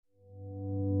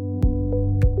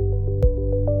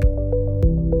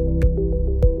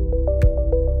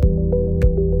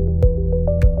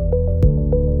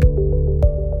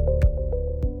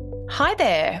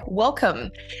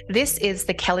Welcome. This is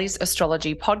the Kelly's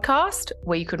Astrology podcast,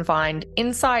 where you can find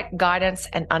insight, guidance,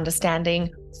 and understanding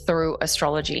through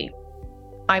astrology.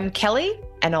 I'm Kelly,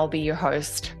 and I'll be your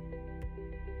host.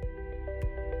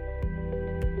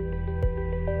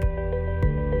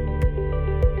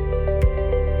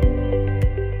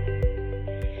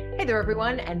 Hey there,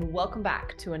 everyone, and welcome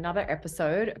back to another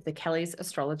episode of the Kelly's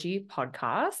Astrology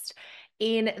podcast.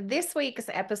 In this week's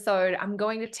episode, I'm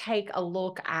going to take a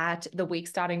look at the week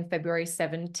starting February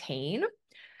 17.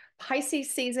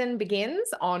 Pisces season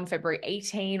begins on February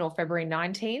 18 or February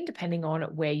 19, depending on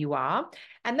where you are.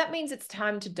 And that means it's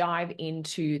time to dive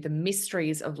into the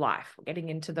mysteries of life. We're getting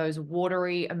into those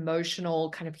watery, emotional,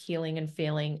 kind of healing and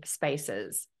feeling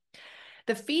spaces.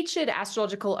 The featured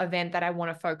astrological event that I want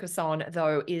to focus on,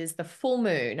 though, is the full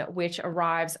moon, which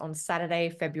arrives on Saturday,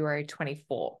 February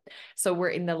 24. So we're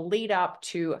in the lead up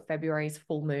to February's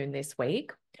full moon this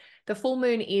week. The full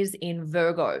moon is in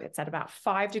Virgo. It's at about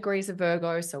 5 degrees of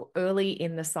Virgo, so early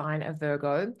in the sign of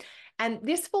Virgo. And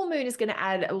this full moon is going to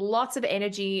add lots of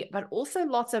energy, but also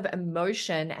lots of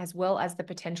emotion, as well as the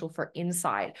potential for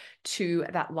insight to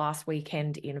that last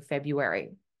weekend in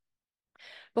February.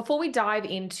 Before we dive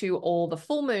into all the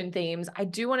full moon themes, I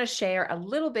do want to share a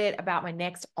little bit about my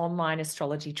next online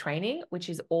astrology training, which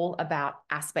is all about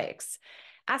aspects.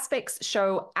 Aspects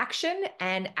show action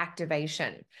and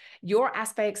activation. Your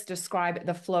aspects describe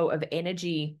the flow of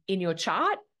energy in your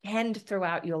chart and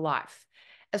throughout your life.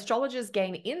 Astrologers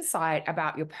gain insight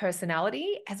about your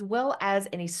personality, as well as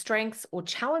any strengths or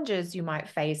challenges you might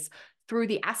face through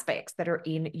the aspects that are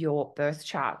in your birth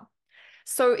chart.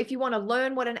 So if you want to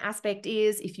learn what an aspect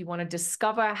is, if you want to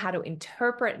discover how to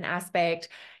interpret an aspect,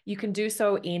 you can do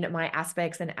so in my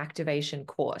Aspects and Activation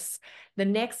course. The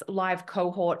next live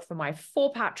cohort for my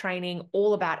 4-part training,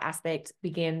 all about aspects,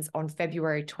 begins on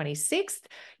February 26th.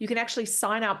 You can actually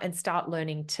sign up and start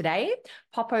learning today.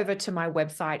 Pop over to my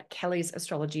website,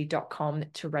 kellysastrology.com,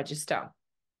 to register.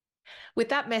 With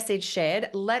that message shared,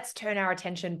 let's turn our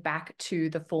attention back to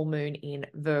the full moon in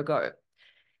Virgo.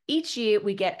 Each year,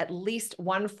 we get at least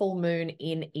one full moon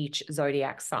in each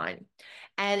zodiac sign.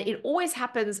 And it always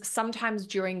happens sometimes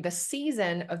during the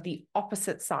season of the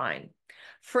opposite sign.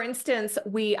 For instance,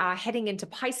 we are heading into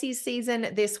Pisces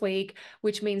season this week,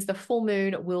 which means the full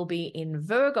moon will be in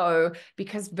Virgo,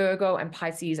 because Virgo and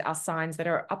Pisces are signs that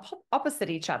are opposite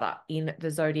each other in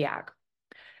the zodiac.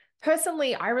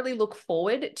 Personally, I really look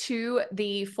forward to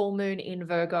the full moon in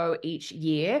Virgo each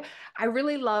year. I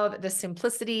really love the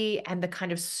simplicity and the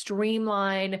kind of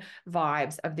streamline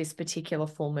vibes of this particular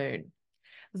full moon.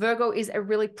 Virgo is a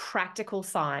really practical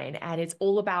sign, and it's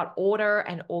all about order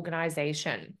and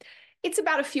organization. It's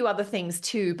about a few other things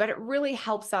too, but it really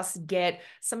helps us get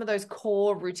some of those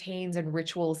core routines and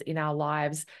rituals in our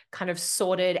lives kind of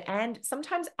sorted and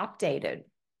sometimes updated.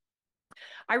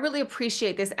 I really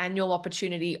appreciate this annual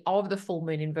opportunity of the full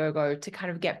moon in Virgo to kind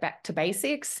of get back to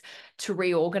basics, to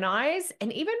reorganize,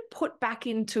 and even put back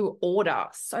into order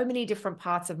so many different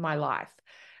parts of my life.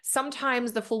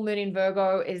 Sometimes the full moon in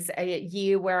Virgo is a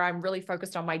year where I'm really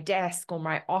focused on my desk or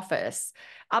my office.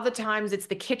 Other times it's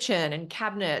the kitchen and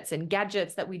cabinets and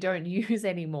gadgets that we don't use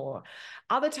anymore.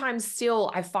 Other times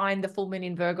still, I find the full moon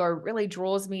in Virgo really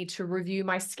draws me to review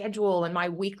my schedule and my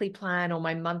weekly plan or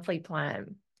my monthly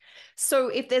plan. So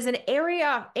if there's an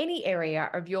area, any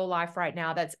area of your life right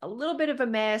now that's a little bit of a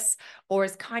mess or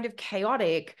is kind of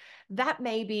chaotic, that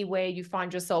may be where you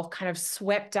find yourself kind of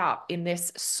swept up in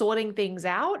this sorting things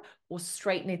out or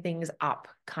straightening things up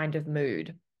kind of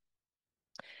mood.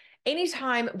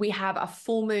 Anytime we have a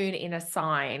full moon in a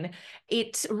sign,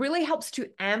 it really helps to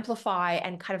amplify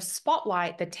and kind of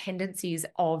spotlight the tendencies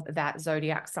of that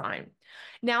zodiac sign.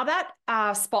 Now that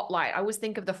spotlight, I always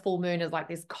think of the full moon as like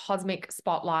this cosmic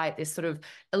spotlight, this sort of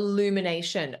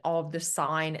illumination of the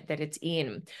sign that it's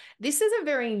in. This is a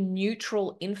very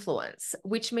neutral influence,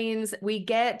 which means we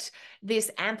get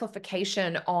this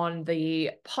amplification on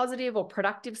the positive or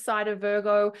productive side of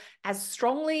Virgo as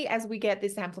strongly as we get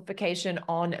this amplification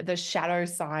on the shadow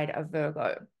side of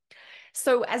Virgo.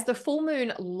 So as the full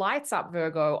moon lights up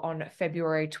Virgo on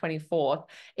February 24th,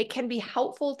 it can be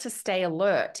helpful to stay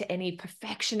alert to any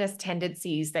perfectionist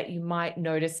tendencies that you might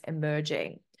notice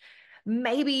emerging.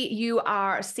 Maybe you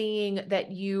are seeing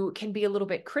that you can be a little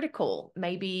bit critical.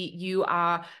 Maybe you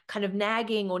are kind of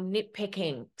nagging or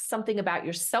nitpicking something about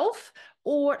yourself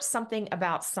or something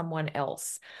about someone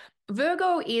else.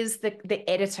 Virgo is the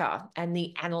editor and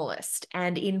the analyst.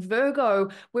 And in Virgo,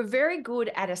 we're very good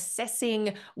at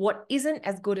assessing what isn't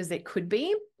as good as it could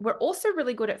be. We're also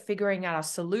really good at figuring out a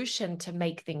solution to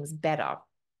make things better.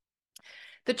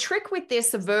 The trick with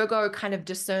this Virgo kind of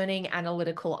discerning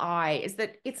analytical eye is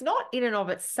that it's not in and of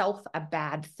itself a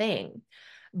bad thing.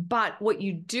 But what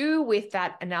you do with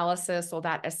that analysis or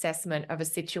that assessment of a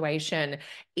situation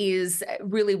is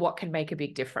really what can make a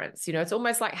big difference. It's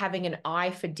almost like having an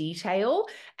eye for detail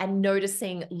and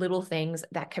noticing little things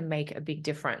that can make a big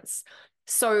difference.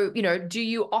 So, do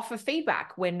you offer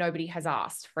feedback when nobody has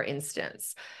asked, for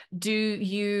instance? Do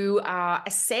you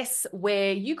assess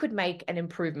where you could make an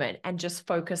improvement and just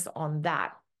focus on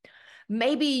that?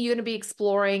 Maybe you're going to be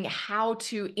exploring how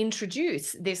to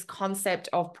introduce this concept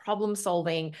of problem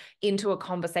solving into a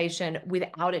conversation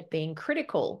without it being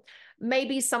critical.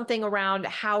 Maybe something around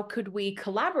how could we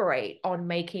collaborate on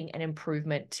making an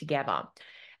improvement together.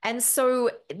 And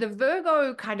so the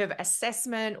Virgo kind of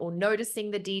assessment or noticing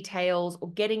the details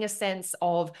or getting a sense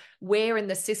of where in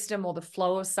the system or the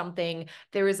flow of something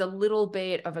there is a little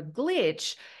bit of a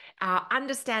glitch,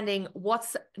 understanding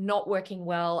what's not working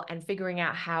well and figuring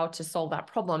out how to solve that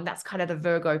problem. That's kind of the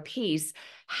Virgo piece.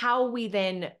 How we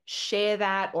then share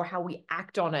that or how we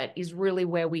act on it is really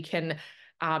where we can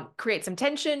create some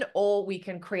tension or we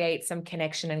can create some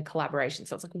connection and collaboration.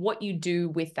 So it's like what you do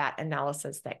with that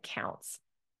analysis that counts.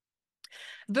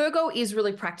 Virgo is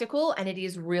really practical and it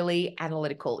is really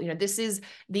analytical. This is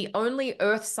the only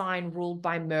earth sign ruled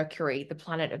by Mercury, the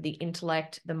planet of the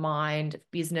intellect, the mind, of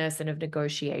business, and of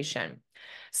negotiation.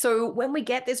 So when we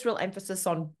get this real emphasis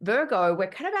on Virgo, we're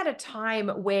kind of at a time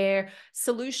where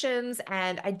solutions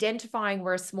and identifying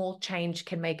where a small change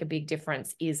can make a big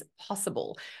difference is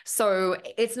possible. So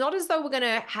it's not as though we're going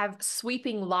to have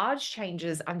sweeping large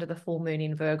changes under the full moon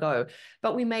in Virgo,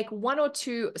 but we make one or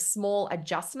two small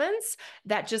adjustments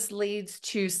that just leads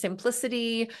to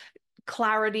simplicity,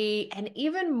 clarity, and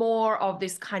even more of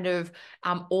this kind of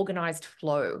organized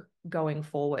flow going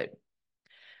forward.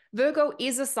 Virgo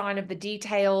is a sign of the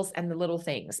details and the little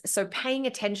things. So paying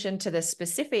attention to the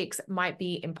specifics might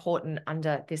be important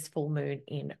under this full moon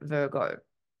in Virgo.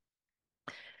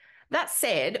 That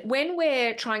said, when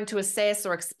we're trying to assess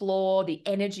or explore the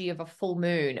energy of a full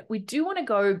moon, we do want to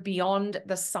go beyond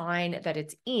the sign that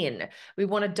it's in. We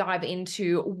want to dive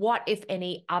into what, if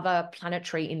any, other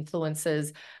planetary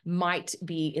influences might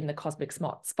be in the cosmic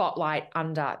spotlight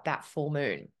under that full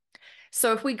moon.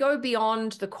 So if we go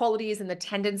beyond the qualities and the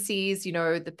tendencies,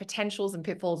 the potentials and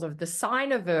pitfalls of the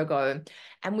sign of Virgo,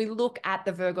 and we look at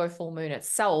the Virgo full moon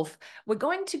itself, we're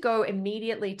going to go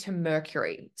immediately to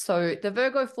Mercury. So the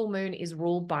Virgo full moon is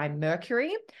ruled by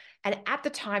Mercury. And at the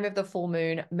time of the full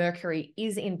moon, Mercury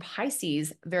is in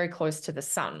Pisces, very close to the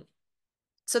sun.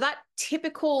 So that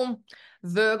typical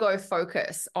Virgo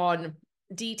focus on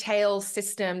details,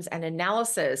 systems, and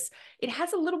analysis, it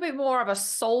has a little bit more of a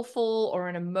soulful or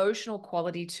an emotional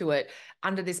quality to it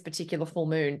under this particular full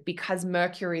moon because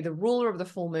Mercury, the ruler of the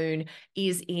full moon,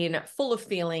 is in full of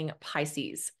feeling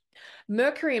Pisces.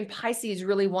 Mercury in Pisces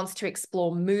really wants to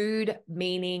explore mood,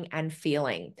 meaning, and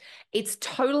feeling. It's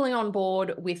totally on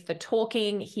board with the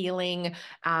talking, healing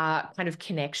kind of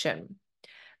connection.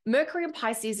 Mercury in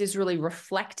Pisces is really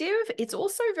reflective. It's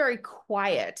also very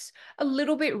quiet, a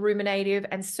little bit ruminative,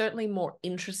 and certainly more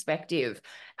introspective.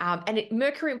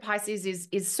 Mercury in Pisces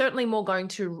is certainly more going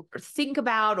to think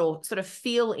about or sort of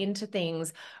feel into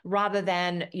things rather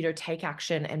than, take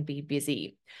action and be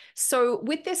busy. So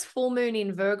with this full moon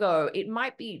in Virgo, it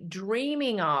might be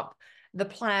dreaming up the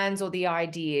plans or the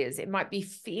ideas. It might be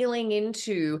feeling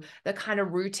into the kind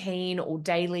of routine or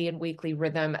daily and weekly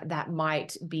rhythm that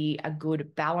might be a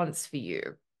good balance for you.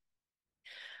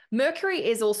 Mercury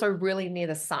is also really near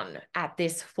the sun at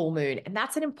this full moon, and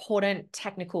that's an important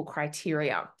technical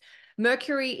criteria.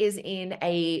 Mercury is in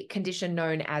a condition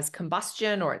known as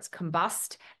combustion, or it's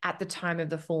combust at the time of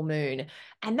the full moon.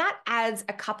 And that adds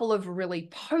a couple of really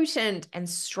potent and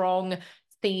strong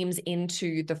themes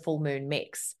into the full moon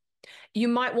mix. You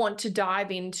might want to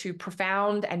dive into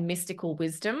profound and mystical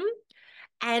wisdom.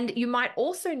 And you might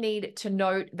also need to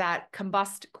note that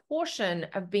combust caution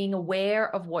of being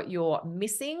aware of what you're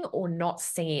missing or not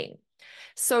seeing.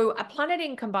 So a planet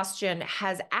in combustion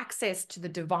has access to the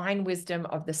divine wisdom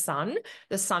of the sun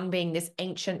being this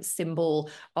ancient symbol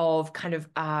of kind of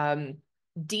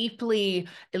deeply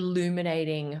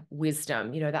illuminating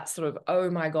wisdom, that sort of,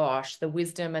 oh my gosh, the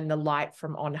wisdom and the light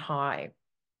from on high.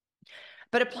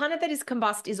 But a planet that is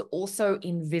combust is also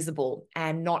invisible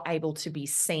and not able to be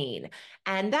seen.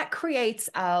 And that creates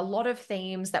a lot of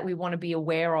themes that we want to be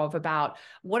aware of about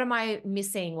what am I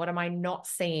missing? What am I not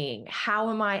seeing? How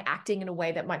am I acting in a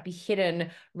way that might be hidden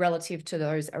relative to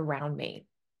those around me?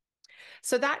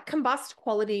 So that combust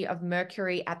quality of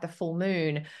Mercury at the full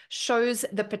moon shows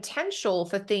the potential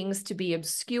for things to be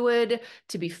obscured,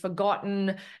 to be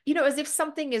forgotten, as if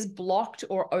something is blocked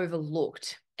or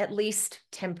overlooked, at least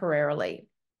temporarily.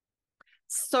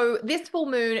 So this full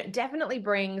moon definitely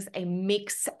brings a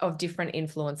mix of different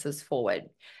influences forward.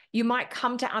 You might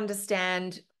come to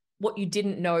understand what you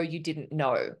didn't know you didn't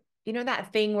know.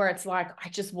 That thing where it's like, I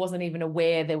just wasn't even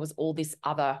aware there was all this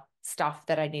other stuff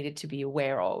that I needed to be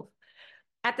aware of.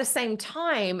 At the same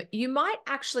time, you might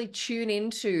actually tune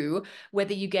into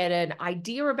whether you get an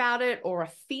idea about it or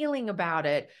a feeling about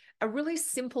it, a really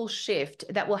simple shift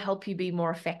that will help you be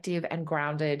more effective and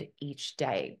grounded each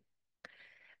day.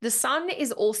 The sun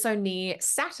is also near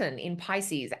Saturn in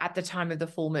Pisces at the time of the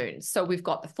full moon. So we've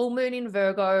got the full moon in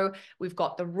Virgo, we've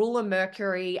got the ruler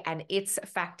Mercury and its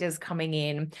factors coming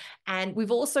in. And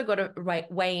we've also got to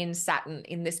weigh in Saturn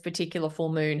in this particular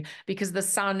full moon because the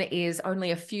sun is only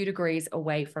a few degrees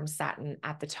away from Saturn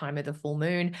at the time of the full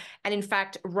moon. And in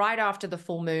fact, right after the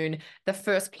full moon, the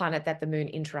first planet that the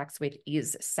moon interacts with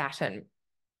is Saturn.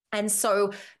 And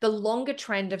so the longer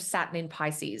trend of Saturn in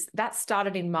Pisces, that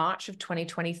started in March of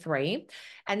 2023.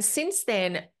 And since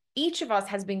then, each of us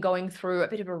has been going through a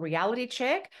bit of a reality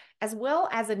check, as well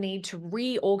as a need to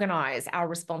reorganize our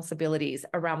responsibilities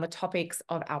around the topics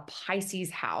of our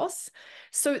Pisces house.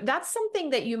 So that's something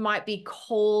that you might be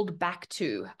called back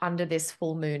to under this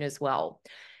full moon as well.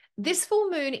 This full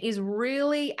moon is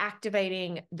really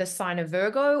activating the sign of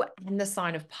Virgo and the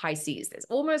sign of Pisces. There's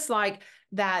almost like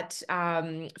that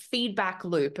feedback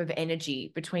loop of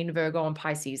energy between Virgo and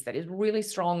Pisces that is really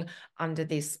strong under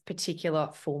this particular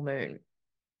full moon.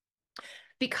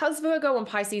 Because Virgo and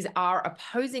Pisces are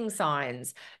opposing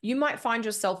signs, you might find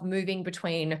yourself moving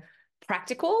between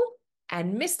practical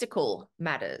and mystical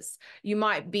matters. You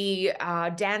might be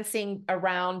dancing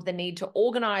around the need to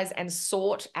organize and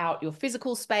sort out your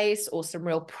physical space or some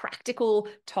real practical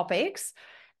topics.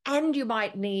 And you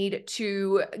might need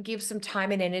to give some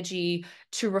time and energy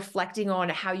to reflecting on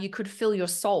how you could fill your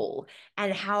soul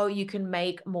and how you can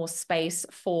make more space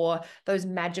for those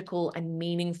magical and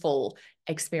meaningful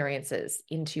experiences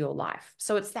into your life.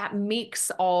 So it's that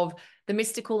mix of the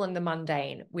mystical and the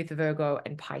mundane with Virgo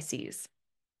and Pisces.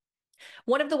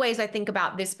 One of the ways I think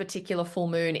about this particular full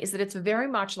moon is that it's very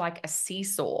much like a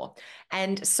seesaw.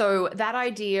 And so that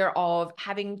idea of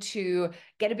having to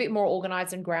get a bit more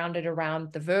organized and grounded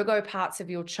around the Virgo parts of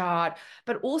your chart,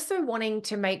 but also wanting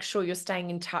to make sure you're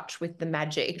staying in touch with the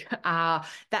magic,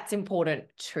 that's important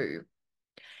too.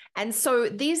 And so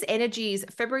these energies,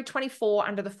 February 24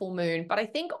 under the full moon, but I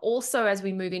think also as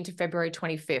we move into February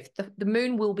 25th, the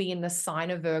moon will be in the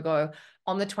sign of Virgo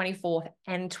on the 24th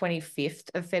and 25th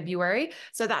of February.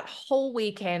 So that whole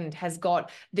weekend has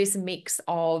got this mix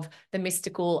of the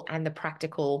mystical and the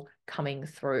practical coming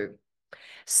through.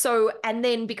 So, and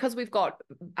then because we've got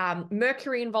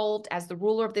Mercury involved as the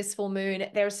ruler of this full moon,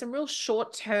 there are some real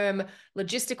short-term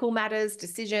logistical matters,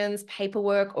 decisions,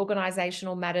 paperwork,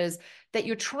 organizational matters that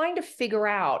you're trying to figure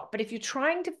out. But if you're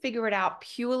trying to figure it out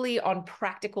purely on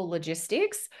practical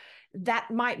logistics,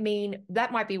 that might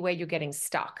be where you're getting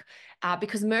stuck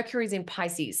because Mercury is in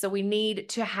Pisces. So we need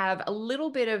to have a little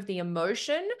bit of the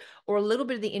emotion or a little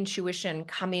bit of the intuition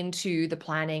come into the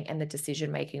planning and the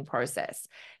decision-making process.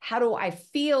 How do I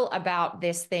feel about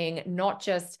this thing? Not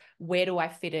just where do I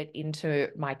fit it into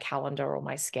my calendar or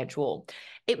my schedule?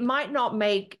 It might not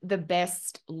make the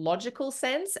best logical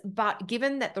sense, but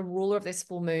given that the ruler of this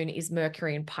full moon is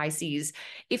Mercury in Pisces,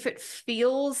 if it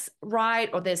feels right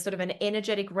or there's sort of an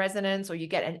energetic resonance or you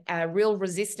get a real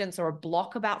resistance or a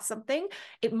block about something,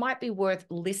 it might be worth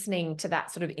listening to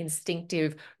that sort of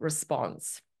instinctive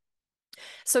response.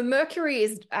 So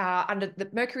Mercury's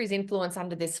influence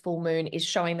under this full moon is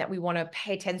showing that we want to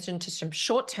pay attention to some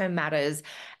short-term matters,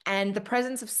 and the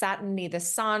presence of Saturn near the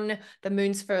sun, the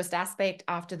moon's first aspect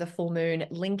after the full moon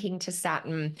linking to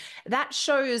Saturn, that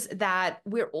shows that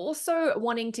we're also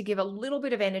wanting to give a little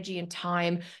bit of energy and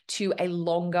time to a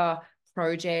longer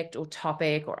project or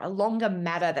topic or a longer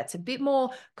matter that's a bit more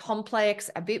complex,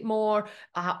 a bit more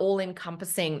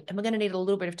all-encompassing. And we're going to need a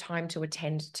little bit of time to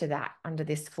attend to that under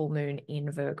this full moon in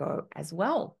Virgo as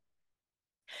well.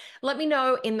 Let me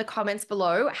know in the comments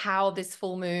below how this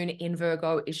full moon in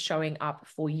Virgo is showing up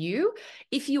for you.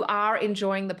 If you are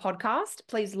enjoying the podcast,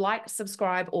 please like,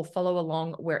 subscribe, or follow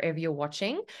along wherever you're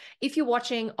watching. If you're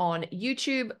watching on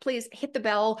YouTube, please hit the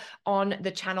bell on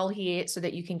the channel here so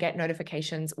that you can get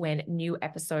notifications when new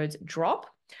episodes drop.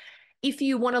 If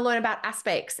you want to learn about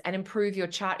aspects and improve your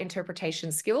chart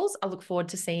interpretation skills, I look forward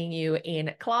to seeing you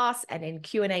in class and in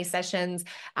Q&A sessions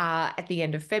at the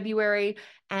end of February.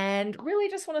 And really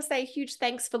just want to say a huge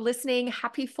thanks for listening.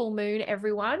 Happy full moon,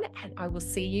 everyone. And I will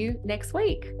see you next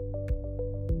week.